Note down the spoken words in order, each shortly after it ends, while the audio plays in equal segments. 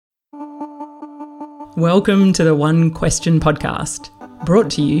Welcome to the One Question podcast, brought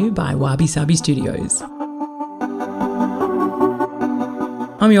to you by Wabi Sabi Studios.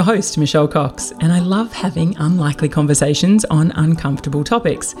 I'm your host, Michelle Cox, and I love having unlikely conversations on uncomfortable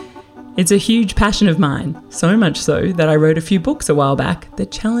topics. It's a huge passion of mine, so much so that I wrote a few books a while back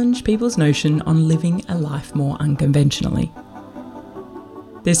that challenge people's notion on living a life more unconventionally.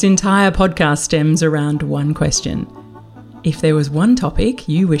 This entire podcast stems around one question. If there was one topic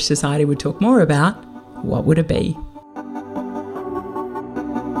you wish society would talk more about, what would it be?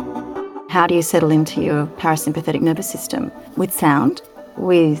 How do you settle into your parasympathetic nervous system? With sound,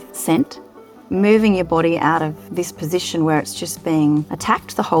 with scent, moving your body out of this position where it's just being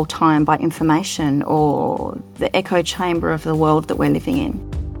attacked the whole time by information or the echo chamber of the world that we're living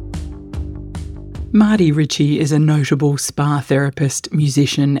in. Mardi Ritchie is a notable spa therapist,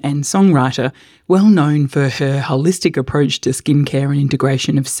 musician and songwriter, well known for her holistic approach to skincare and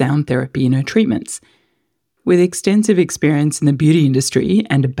integration of sound therapy in her treatments. With extensive experience in the beauty industry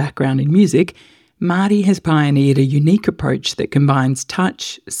and a background in music, Mardi has pioneered a unique approach that combines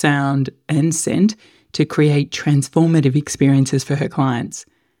touch, sound and scent to create transformative experiences for her clients.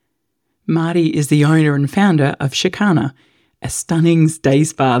 Mardi is the owner and founder of Chicana, a stunning day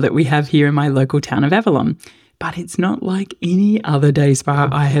spa that we have here in my local town of Avalon, but it's not like any other day spa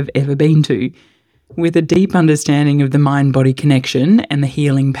I have ever been to. With a deep understanding of the mind-body connection and the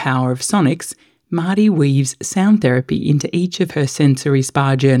healing power of sonics, Mardi weaves sound therapy into each of her sensory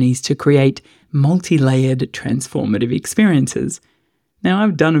spa journeys to create multi-layered transformative experiences. Now,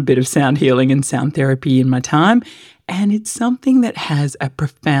 I've done a bit of sound healing and sound therapy in my time, and it's something that has a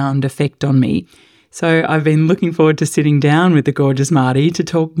profound effect on me. So I've been looking forward to sitting down with the gorgeous Mardi to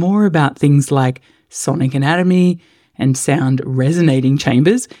talk more about things like sonic anatomy and sound resonating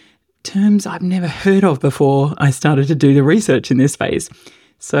chambers, terms I've never heard of before I started to do the research in this space.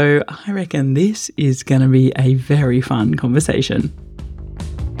 So I reckon this is going to be a very fun conversation.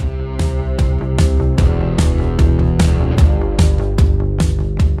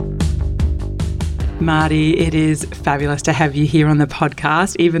 Mardi, it is fabulous to have you here on the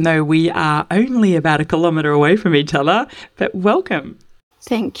podcast, even though we are only about a kilometre away from each other, but welcome.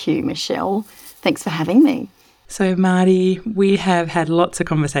 Thank you, Michelle. Thanks for having me. So Mardi, we have had lots of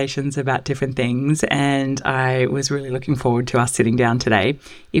conversations about different things, and I was really looking forward to us sitting down today.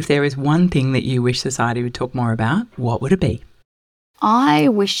 If there is one thing that you wish society would talk more about, what would it be? I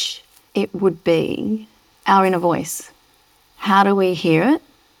wish it would be our inner voice. How do we hear it?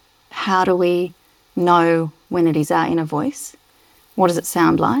 How do we know when it is our inner voice? What does it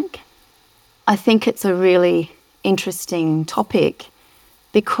sound like? I think it's a really interesting topic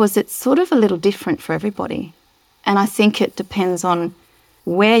because it's sort of a little different for everybody. And I think it depends on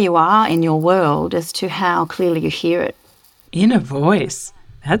where you are in your world as to how clearly you hear it. Inner voice.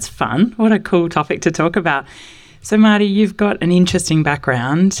 That's fun. What a cool topic to talk about. So Mardi, you've got an interesting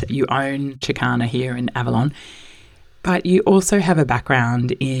background. You own Chicana here in Avalon, but you also have a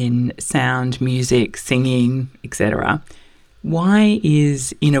background in sound, music, singing, etc. Why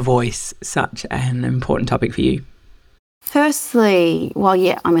is inner voice such an important topic for you? Firstly,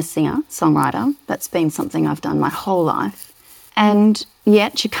 I'm a singer, songwriter. That's been something I've done my whole life. And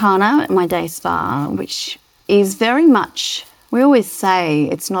Chicana, my day spa, which is very much, we always say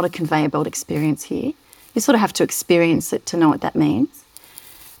it's not a conveyor belt experience here. You sort of have to experience it to know what that means.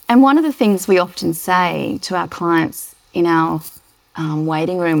 And one of the things we often say to our clients in our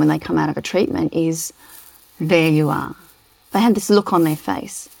waiting room when they come out of a treatment is, there you are. They have this look on their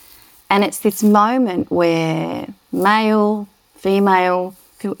face. And it's this moment where male, female,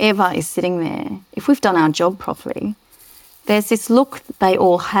 whoever is sitting there, if we've done our job properly, there's this look that they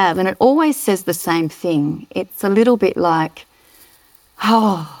all have, and it always says the same thing. It's a little bit like,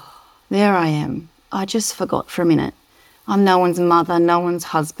 oh, there I am. I just forgot for a minute. I'm no one's mother, no one's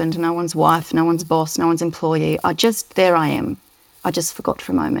husband, no one's wife, no one's boss, no one's employee. There I am. I just forgot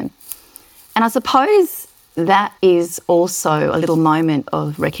for a moment. And I suppose that is also a little moment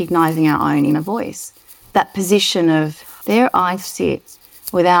of recognising our own inner voice. That position of, there I sit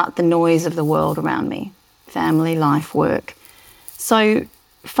without the noise of the world around me, family, life, work. So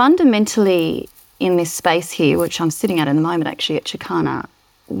fundamentally in this space here, which I'm sitting at the moment actually at Chicana,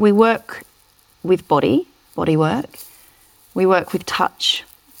 we work with body work. We work with touch,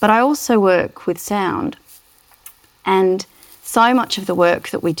 but I also work with sound. And so much of the work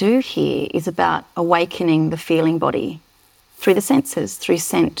that we do here is about awakening the feeling body through the senses, through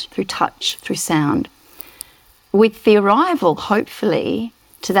scent, through touch, through sound. With the arrival, hopefully,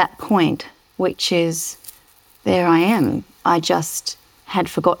 to that point, which is, there I am. I just had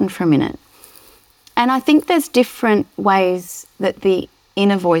forgotten for a minute. And I think there's different ways that the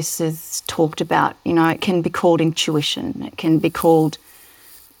inner voice is talked about. It can be called intuition. It can be called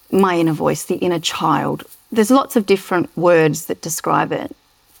my inner voice, the inner child. There's lots of different words that describe it.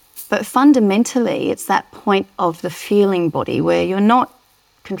 But fundamentally, it's that point of the feeling body where you're not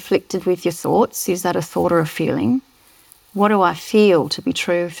conflicted with your thoughts. Is that a thought or a feeling? What do I feel to be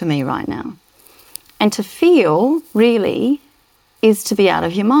true for me right now? And to feel, really, is to be out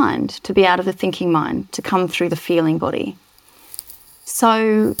of your mind, to be out of the thinking mind, to come through the feeling body.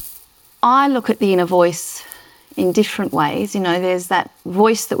 So I look at the inner voice in different ways. There's that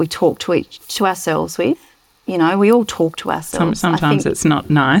voice that we talk to ourselves with. We all talk to ourselves. Sometimes it's not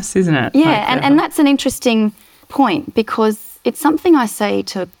nice, isn't it? Yeah, and that's an interesting point, because it's something I say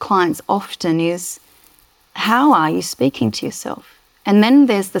to clients often is, how are you speaking to yourself? And then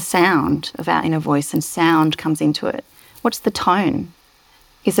there's the sound of our inner voice, and sound comes into it. What's the tone?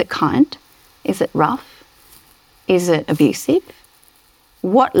 Is it kind? Is it rough? Is it abusive?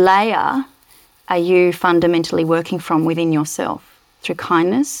 What layer are you fundamentally working from within yourself? Through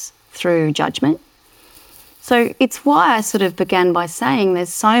kindness? Through judgment? So it's why I sort of began by saying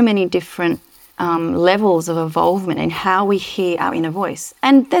there's so many different levels of involvement in how we hear our inner voice.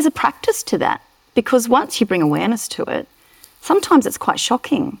 And there's a practice to that, because once you bring awareness to it, sometimes it's quite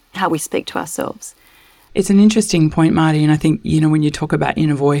shocking how we speak to ourselves. It's an interesting point, Mardi, and I think, when you talk about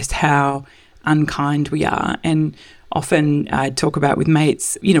inner voice, how unkind we are. And often I talk about with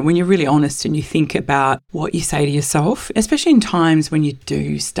mates, when you're really honest and you think about what you say to yourself, especially in times when you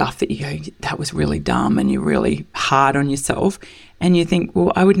do stuff that you go, that was really dumb, and you're really hard on yourself, and you think,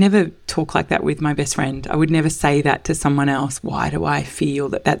 well, I would never talk like that with my best friend. I would never say that to someone else. Why do I feel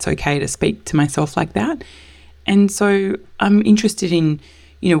that that's okay to speak to myself like that? And so I'm interested in,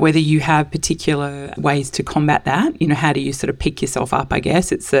 whether you have particular ways to combat that. How do you sort of pick yourself up, I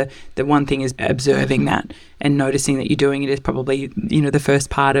guess? It's the one thing is observing that and noticing that you're doing it is probably, the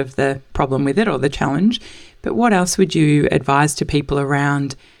first part of the problem with it or the challenge. But what else would you advise to people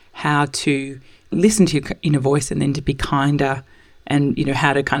around how to listen to your inner voice and then to be kinder and,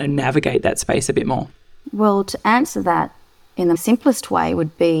 how to kind of navigate that space a bit more? Well, to answer that in the simplest way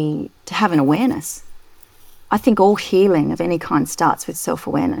would be to have an awareness. I think all healing of any kind starts with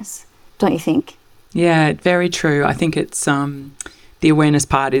self-awareness, don't you think? Yeah, very true. I think it's the awareness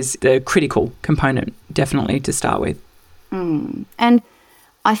part is the critical component, definitely, to start with. And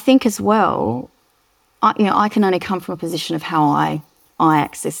I think as well, I can only come from a position of how I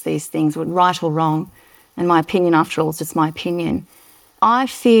access these things, right or wrong, and my opinion, after all, is just my opinion. I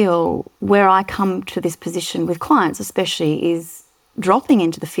feel where I come to this position with clients especially is dropping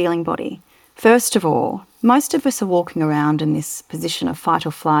into the feeling body. First of all, most of us are walking around in this position of fight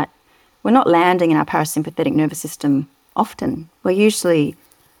or flight. We're not landing in our parasympathetic nervous system often. We're usually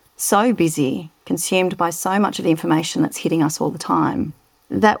so busy, consumed by so much of the information that's hitting us all the time,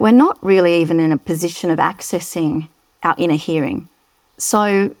 that we're not really even in a position of accessing our inner hearing.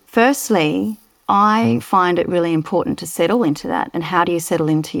 So firstly, I find it really important to settle into that. And how do you settle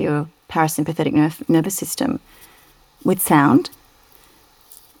into your parasympathetic nervous system? With sound,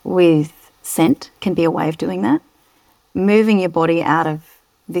 with scent can be a way of doing that. Moving your body out of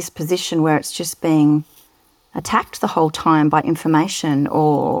this position where it's just being attacked the whole time by information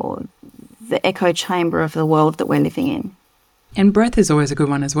or the echo chamber of the world that we're living in. And breath is always a good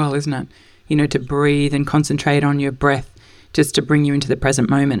one as well, isn't it? To breathe and concentrate on your breath just to bring you into the present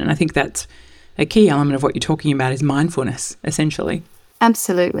moment. And I think that's a key element of what you're talking about is mindfulness, essentially.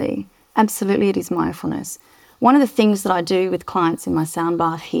 Absolutely. Absolutely, it is mindfulness. One of the things that I do with clients in my sound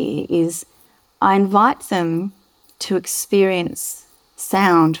bath here is I invite them to experience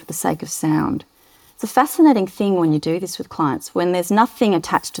sound for the sake of sound. It's a fascinating thing when you do this with clients, when there's nothing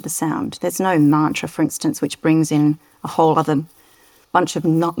attached to the sound. There's no mantra, for instance, which brings in a whole other bunch of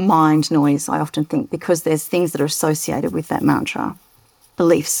mind noise, I often think, because there's things that are associated with that mantra.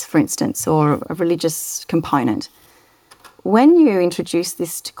 Beliefs, for instance, or a religious component. When you introduce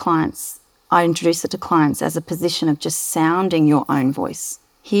this to clients, I introduce it to clients as a position of just sounding your own voice,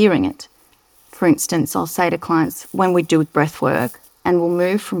 hearing it. For instance, I'll say to clients when we do breath work, and we'll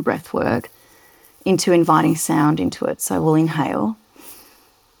move from breath work into inviting sound into it. So we'll inhale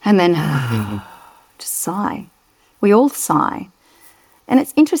and then just sigh. We all sigh. And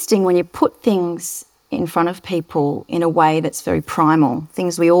it's interesting when you put things in front of people in a way that's very primal,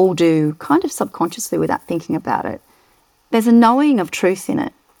 things we all do kind of subconsciously without thinking about it. There's a knowing of truth in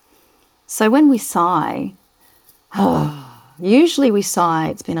it. So when we sigh, usually we sigh,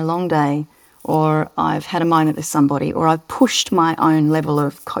 it's been a long day, or I've had a moment with somebody, or I've pushed my own level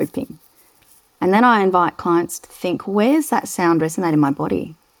of coping. And then I invite clients to think, where's that sound resonate in my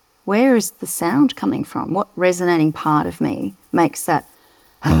body? Where is the sound coming from? What resonating part of me makes that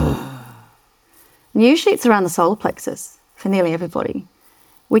And usually it's around the solar plexus for nearly everybody,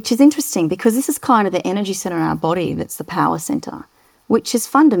 which is interesting because this is kind of the energy center in our body that's the power center, which is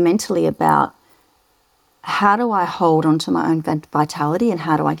fundamentally about how do I hold onto my own vitality and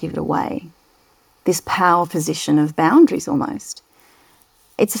how do I give it away? This power position of boundaries almost.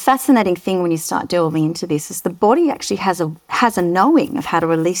 It's a fascinating thing when you start delving into this, is the body actually has a knowing of how to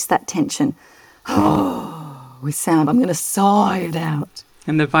release that tension. With sound, I'm going to sigh it out.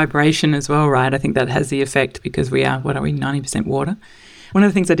 And the vibration as well, right? I think that has the effect because we are, 90% water? One of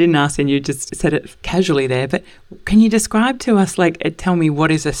the things I didn't ask, and you just said it casually there, but can you describe to us, tell me what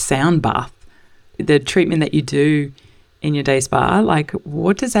is a sound bath? The treatment that you do in your day spa,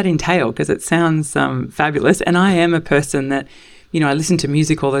 what does that entail? Because it sounds fabulous. And I am a person that, I listen to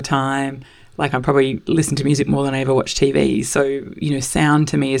music all the time. I probably listen to music more than I ever watch TV. So, sound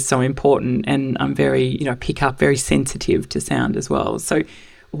to me is so important, and I'm very, pick up, very sensitive to sound as well. So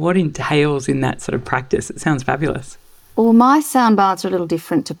what entails in that sort of practice? It sounds fabulous. Well, my sound baths are a little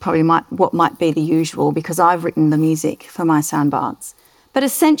different to probably what might be the usual because I've written the music for my sound baths. But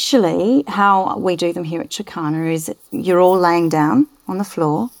essentially how we do them here at Chicana is you're all laying down on the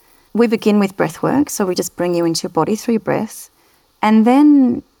floor. We begin with breath work, so we just bring you into your body through your breath. And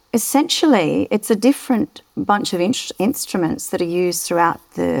then essentially it's a different bunch of instruments that are used throughout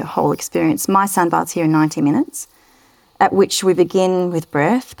the whole experience. My sound bath's here in 90 minutes, at which we begin with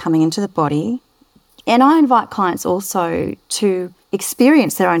breath coming into the body. And I invite clients also to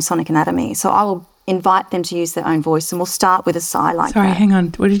experience their own sonic anatomy. So I will invite them to use their own voice, and we'll start with a sigh like that. Sorry, hang on.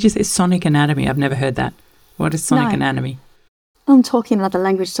 What did you say? Sonic anatomy? I've never heard that. What is sonic anatomy? I'm talking another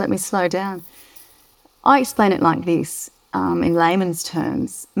language, so let me slow down. I explain it like this. In layman's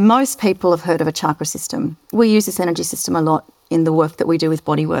terms, most people have heard of a chakra system. We use this energy system a lot in the work that we do with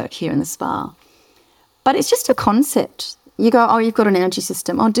body work here in the spa. But it's just a concept. You go, oh, you've got an energy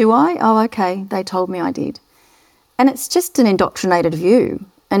system. Oh, do I? Oh, okay, they told me I did. And it's just an indoctrinated view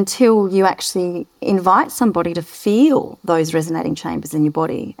until you actually invite somebody to feel those resonating chambers in your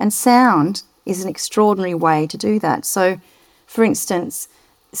body. And sound is an extraordinary way to do that. So, for instance,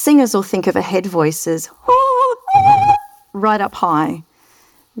 singers will think of a head voice as right up high.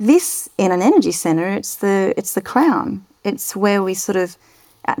 This, in an energy center, it's the crown. It's where we it's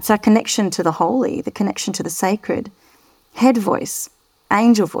our connection to the holy, the connection to the sacred. Head voice,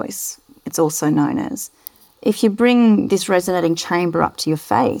 angel voice, it's also known as. If you bring this resonating chamber up to your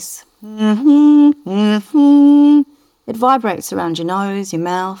face, it vibrates around your nose, your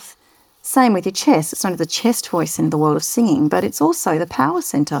mouth. Same with your chest. It's not the chest voice in the world of singing, but it's also the power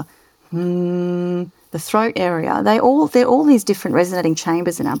center. The throat area, they're all these different resonating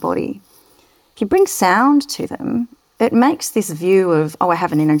chambers in our body. If you bring sound to them, it makes this view of, I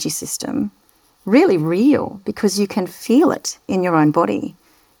have an energy system, really real because you can feel it in your own body.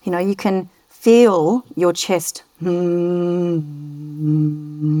 You can feel your chest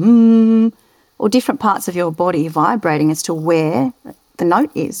or different parts of your body vibrating as to where the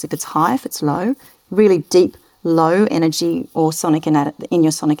note is, if it's high, if it's low. Really deep, low energy or sonic in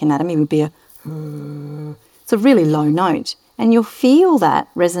your sonic anatomy would be it's a really low note, and you'll feel that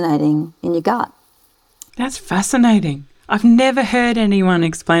resonating in your gut. That's fascinating. I've never heard anyone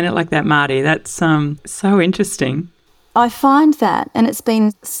explain it like that, Mardi. That's so interesting. I find that, and it's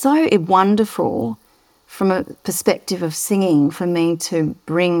been so wonderful from a perspective of singing for me to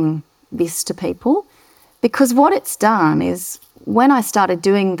bring this to people, because what it's done is when I started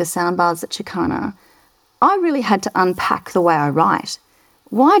doing the sound baths at Chicana, I really had to unpack the way I write.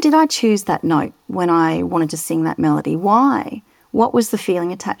 Why did I choose that note when I wanted to sing that melody? Why? What was the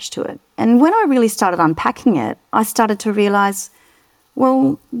feeling attached to it? And when I really started unpacking it, I started to realise,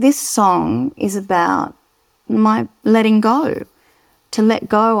 well, this song is about my letting go. To let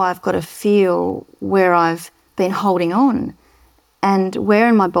go, I've got to feel where I've been holding on and where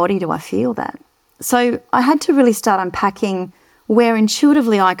in my body do I feel that. So I had to really start unpacking where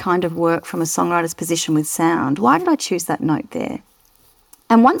intuitively I kind of work from a songwriter's position with sound. Why did I choose that note there?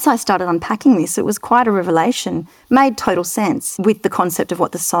 And once I started unpacking this, it was quite a revelation, made total sense with the concept of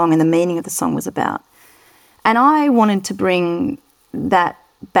what the song and the meaning of the song was about. And I wanted to bring that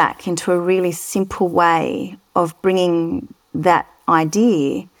back into a really simple way of bringing that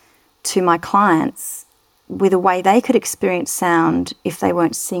idea to my clients with a way they could experience sound if they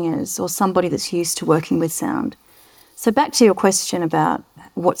weren't singers or somebody that's used to working with sound. So back to your question about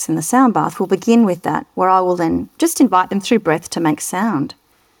what's in the sound bath, we'll begin with that, where I will then just invite them through breath to make sound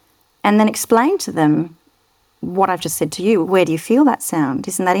and then explain to them what I've just said to you. Where do you feel that sound?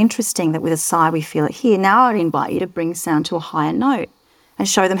 Isn't that interesting that with a sigh we feel it here? Now I'd invite you to bring sound to a higher note and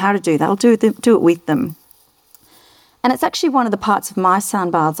show them how to do that. I'll do it with them. And it's actually one of the parts of my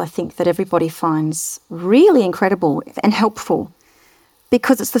sound baths I think that everybody finds really incredible and helpful,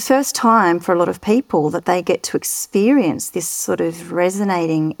 because it's the first time for a lot of people that they get to experience this sort of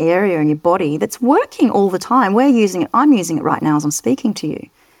resonating area in your body that's working all the time. We're using it. I'm using it right now as I'm speaking to you.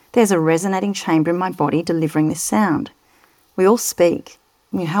 There's a resonating chamber in my body delivering this sound. We all speak.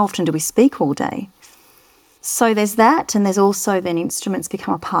 How often do we speak all day? So there's that, and there's also then instruments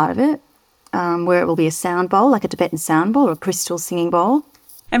become a part of it, where it will be a sound bowl, like a Tibetan sound bowl or a crystal singing bowl.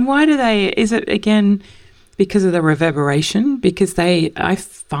 And why do they, is it again because of the reverberation? Because I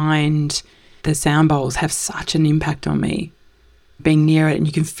find the sound bowls have such an impact on me, being near it, and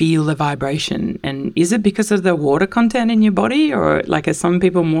you can feel the vibration. And is it because of the water content in your body, or like are some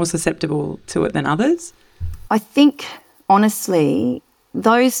people more susceptible to it than others? I think, honestly,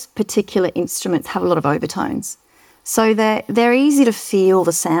 those particular instruments have a lot of overtones. So they're easy to feel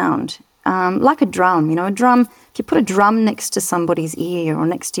the sound. Like a drum, a drum, if you put a drum next to somebody's ear or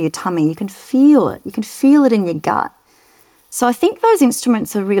next to your tummy, you can feel it. You can feel it in your gut. So I think those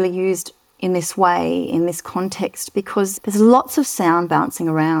instruments are really used in this way, in this context, because there's lots of sound bouncing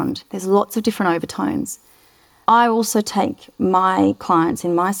around. There's lots of different overtones. I also take my clients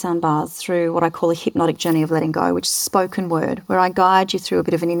in my sound baths through what I call a hypnotic journey of letting go, which is spoken word, where I guide you through a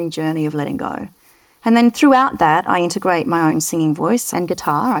bit of an inner journey of letting go. And then throughout that, I integrate my own singing voice and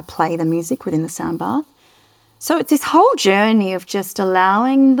guitar. I play the music within the sound bath. So it's this whole journey of just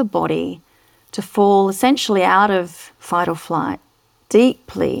allowing the body to fall essentially out of fight or flight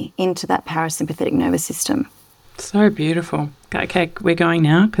deeply into that parasympathetic nervous system. So beautiful. Okay, we're going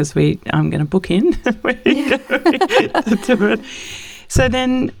now because I'm going to book in. So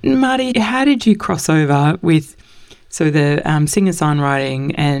then, Mardi, how did you cross over with the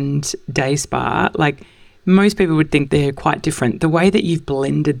singer-songwriting and day spa? Like, most people would think they're quite different. The way that you've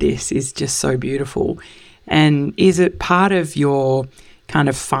blended this is just so beautiful. And is it part of your kind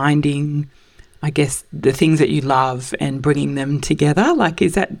of finding, I guess, the things that you love and bringing them together? Like,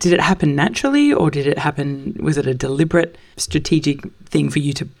 did it happen naturally, or was it a deliberate strategic thing for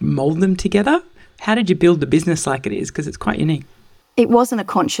you to mold them together? How did you build the business like it is? Because it's quite unique. It wasn't a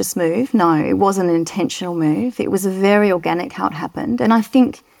conscious move. No, it wasn't an intentional move. It was very organic how it happened. And I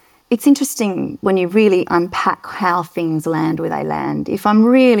think it's interesting when you really unpack how things land where they land. If I'm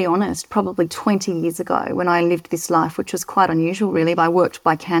really honest, probably 20 years ago when I lived this life, which was quite unusual really, I worked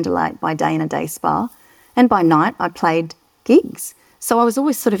by candlelight, by day in a day spa, and by night I played gigs. So I was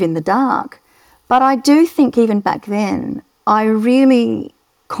always sort of in the dark. But I do think even back then, I really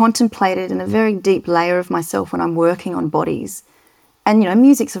contemplated in a very deep layer of myself when I'm working on bodies. And,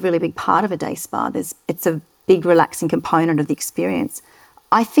 music's a really big part of a day spa. It's a big relaxing component of the experience.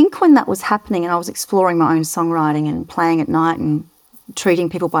 I think when that was happening and I was exploring my own songwriting and playing at night and treating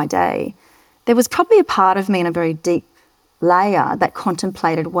people by day, there was probably a part of me in a very deep layer that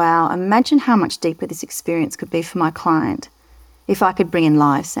contemplated, wow, imagine how much deeper this experience could be for my client if I could bring in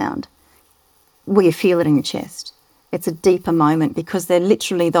live sound where you feel it in your chest. It's a deeper moment because they're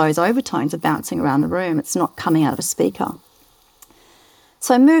literally those overtones are bouncing around the room. It's not coming out of a speaker.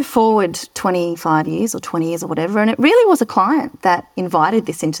 So I moved forward 25 years or 20 years or whatever, and it really was a client that invited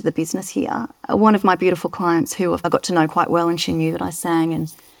this into the business here. One of my beautiful clients who I got to know quite well, and she knew that I sang.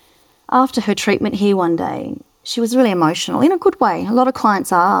 And after her treatment here one day, she was really emotional in a good way. A lot of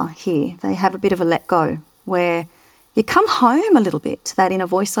clients are here. They have a bit of a let go where you come home a little bit to that inner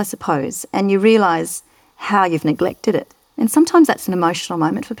voice, I suppose, and you realise how you've neglected it. And sometimes that's an emotional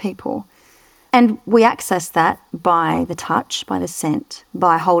moment for people. And we access that by the touch, by the scent,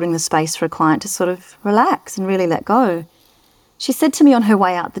 by holding the space for a client to sort of relax and really let go. She said to me on her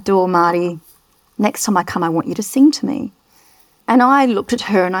way out the door, Mardi, next time I come, I want you to sing to me. And I looked at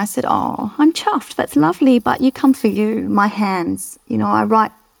her and I said, oh, I'm chuffed. That's lovely, but you come for you, my hands. I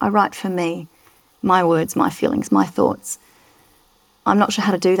write for me, my words, my feelings, my thoughts. I'm not sure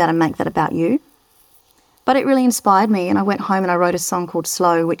how to do that and make that about you. But it really inspired me, and I went home and I wrote a song called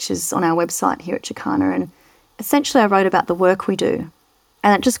Slow, which is on our website here at Chicana, and essentially I wrote about the work we do,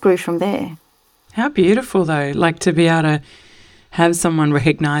 and it just grew from there. How beautiful, though, like to be able to have someone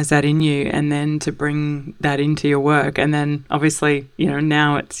recognise that in you and then to bring that into your work. And then obviously,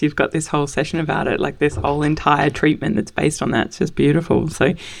 now you've got this whole session about it, like this whole entire treatment that's based on that. It's just beautiful.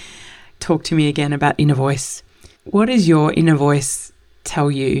 So talk to me again about inner voice. What does your inner voice tell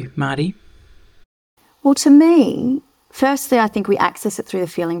you, Mardi? Well, to me, firstly, I think we access it through the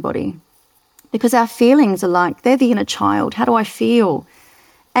feeling body because our feelings are they're the inner child. How do I feel?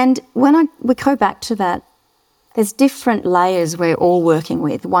 And when we go back to that, there's different layers we're all working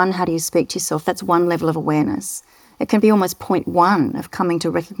with. One, how do you speak to yourself? That's one level of awareness. It can be almost point one of coming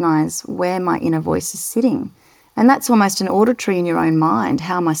to recognise where my inner voice is sitting. And that's almost an auditory in your own mind.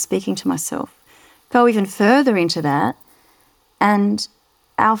 How am I speaking to myself? Go even further into that, and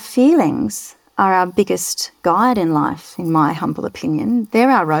our feelings are our biggest guide in life, in my humble opinion.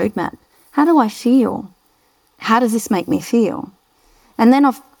 They're our roadmap. How do I feel? How does this make me feel? And then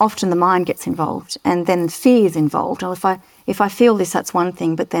often the mind gets involved, and then fear is involved. Well, if I feel this, that's one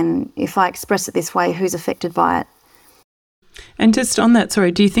thing, but then if I express it this way, who's affected by it? And just on that,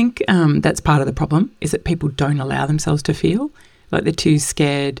 sorry, do you think that's part of the problem, is that people don't allow themselves to feel? Like they're too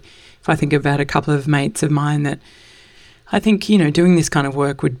scared. If I think about a couple of mates of mine that I think, doing this kind of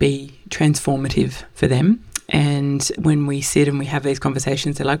work would be transformative for them. And when we sit and we have these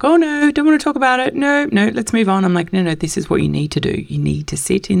conversations, they're like, oh, no, don't want to talk about it. No, let's move on. I'm like, no, this is what you need to do. You need to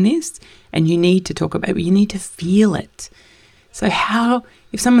sit in this and you need to talk about it. You need to feel it. So how,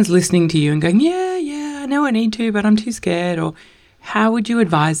 if someone's listening to you and going, yeah, I know I need to, but I'm too scared, or how would you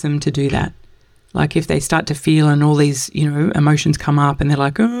advise them to do that? Like if they start to feel and all these, emotions come up and they're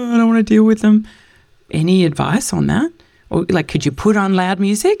like, oh, I don't want to deal with them. Any advice on that? Or like, could you put on loud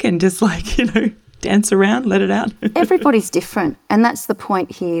music and just dance around, let it out? Everybody's different. And that's the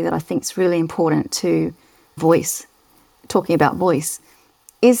point here that I think is really important to voice, talking about voice,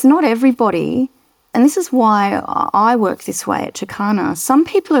 is not everybody, and this is why I work this way at Chicana. Some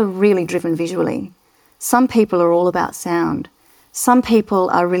people are really driven visually. Some people are all about sound. Some people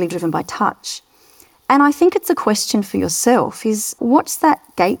are really driven by touch. And I think it's a question for yourself is, what's that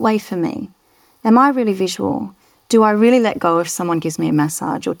gateway for me? Am I really visual? Do I really let go if someone gives me a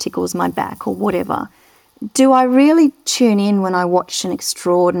massage or tickles my back or whatever? Do I really tune in when I watch an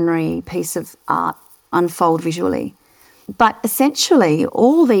extraordinary piece of art unfold visually? But essentially,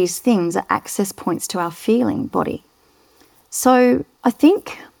 all these things are access points to our feeling body. So I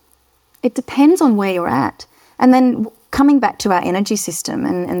think it depends on where you're at. And then coming back to our energy system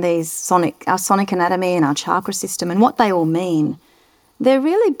and our sonic anatomy and our chakra system and what they all mean, they're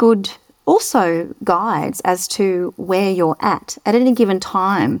really good also guides as to where you're at. At any given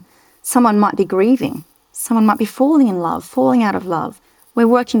time, someone might be grieving. Someone might be falling in love, falling out of love. We're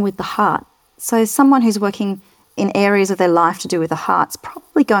working with the heart. So someone who's working in areas of their life to do with the heart's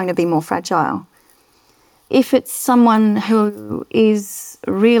probably going to be more fragile. If it's someone who is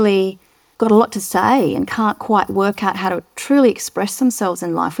really got a lot to say and can't quite work out how to truly express themselves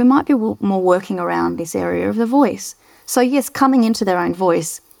in life, we might be more working around this area of the voice. So yes, coming into their own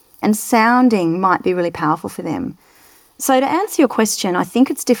voice and sounding might be really powerful for them. So to answer your question, I think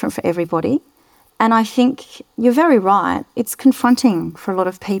it's different for everybody. And I think you're very right. It's confronting for a lot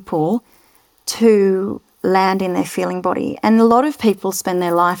of people to land in their feeling body. And a lot of people spend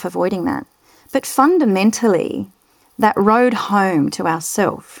their life avoiding that. But fundamentally, that road home to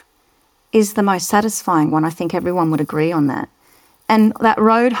ourself is the most satisfying one. I think everyone would agree on that. And that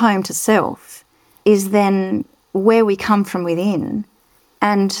road home to self is then where we come from within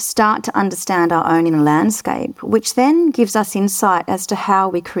and start to understand our own inner landscape, which then gives us insight as to how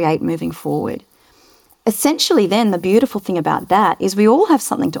we create moving forward. Essentially then, the beautiful thing about that is we all have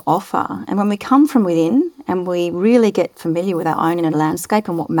something to offer. And when we come from within and we really get familiar with our own inner landscape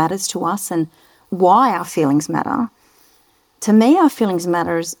and what matters to us and why our feelings matter, to me our feelings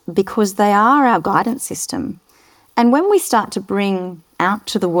matter because they are our guidance system. And when we start to bring out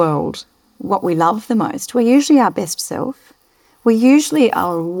to the world what we love the most, we're usually our best self. We usually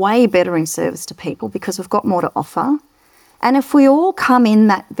are way better in service to people because we've got more to offer. And if we all come in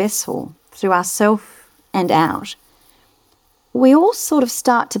that vessel through ourself and out, we all sort of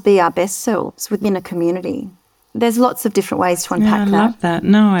start to be our best selves within a community. There's lots of different ways to unpack that. I love that.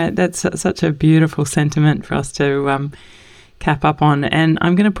 No, that's such a beautiful sentiment for us to cap up on. And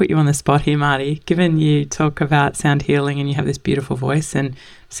I'm going to put you on the spot here, Mardi. Given you talk about sound healing and you have this beautiful voice and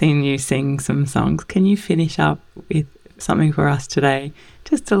seeing you sing some songs, can you finish up with something for us today?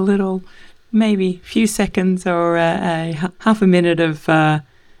 Just a little, maybe few seconds or a half a minute of a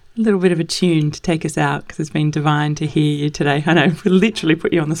little bit of a tune to take us out, because it's been divine to hear you today. I know, we literally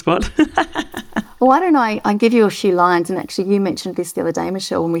put you on the spot. Well, why don't I give you a few lines? And actually you mentioned this the other day,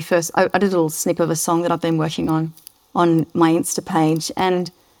 Michelle, when I did a little snip of a song that I've been working on my Insta page.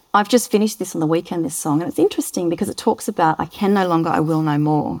 And I've just finished this on the weekend, this song. And it's interesting because it talks about I can no longer, I will no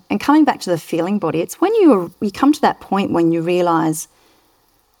more. And coming back to the feeling body, it's when you come to that point when you realise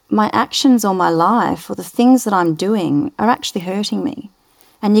my actions or my life or the things that I'm doing are actually hurting me.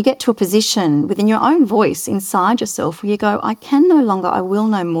 And you get to a position within your own voice inside yourself where you go, I can no longer, I will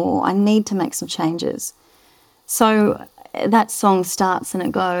no more. I need to make some changes. So that song starts and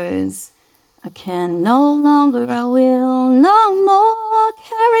it goes, I can no longer, I will no more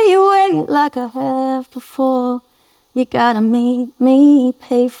carry your weight like I have before. You gotta meet me,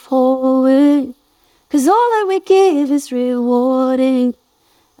 pay forward. 'cause all that we give is rewarded.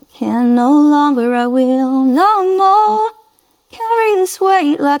 I can no longer, I will no more carry this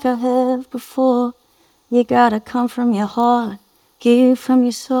weight like I have before. You gotta come from your heart, give from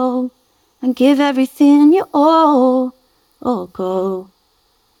your soul, and give everything you owe, or go.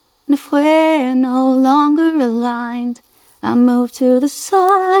 And if we're no longer aligned, I move to the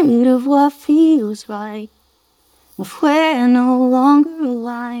side of what feels right. If we're no longer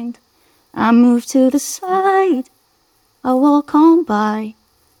aligned, I move to the side, I walk on by.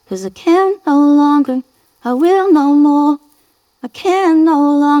 'Cause I can no longer, I will no more. I can no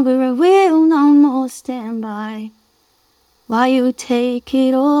longer, I will no more stand by. While you take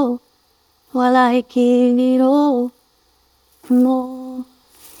it all, while I give it all and more.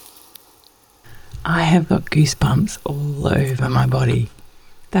 I have got goosebumps all over my body.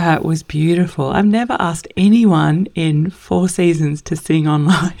 That was beautiful. I've never asked anyone in 4 seasons to sing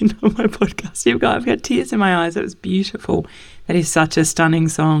online on my podcast. I've got tears in my eyes. It was beautiful. That is such a stunning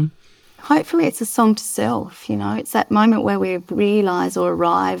song. Hopefully it's a song to self, It's that moment where we realise or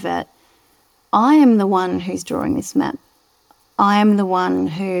arrive at, I am the one who's drawing this map. I am the one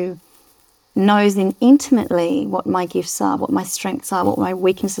who knows intimately what my gifts are, what my strengths are, what my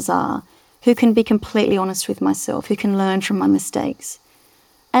weaknesses are, who can be completely honest with myself, who can learn from my mistakes.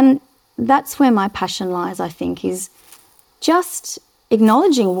 And that's where my passion lies, I think, is just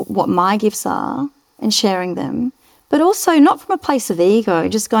acknowledging what my gifts are and sharing them, but also not from a place of ego,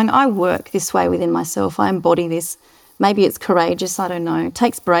 just going, I work this way within myself, I embody this. Maybe it's courageous, I don't know. It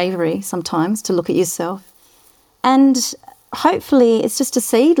takes bravery sometimes to look at yourself. And hopefully it's just a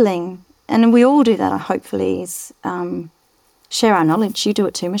seedling, and we all do that, hopefully, is share our knowledge. You do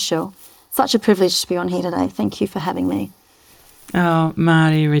it too, Michelle. Such a privilege to be on here today. Thank you for having me. Oh,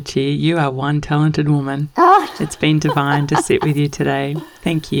 Mardi, Ritchie, you are one talented woman. It's been divine to sit with you today.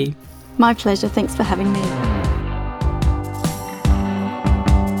 Thank you. My pleasure. Thanks for having me.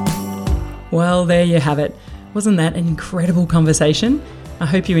 Well, there you have it. Wasn't that an incredible conversation? I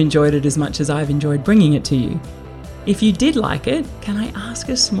hope you enjoyed it as much as I've enjoyed bringing it to you. If you did like it, can I ask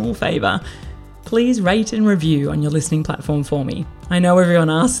a small favour? Please rate and review on your listening platform for me. I know everyone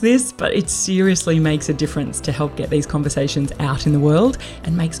asks this, but it seriously makes a difference to help get these conversations out in the world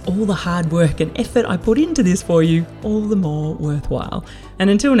and makes all the hard work and effort I put into this for you all the more worthwhile. And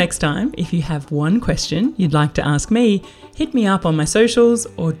until next time, if you have one question you'd like to ask me, hit me up on my socials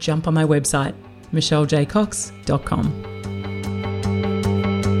or jump on my website, michellejcox.com.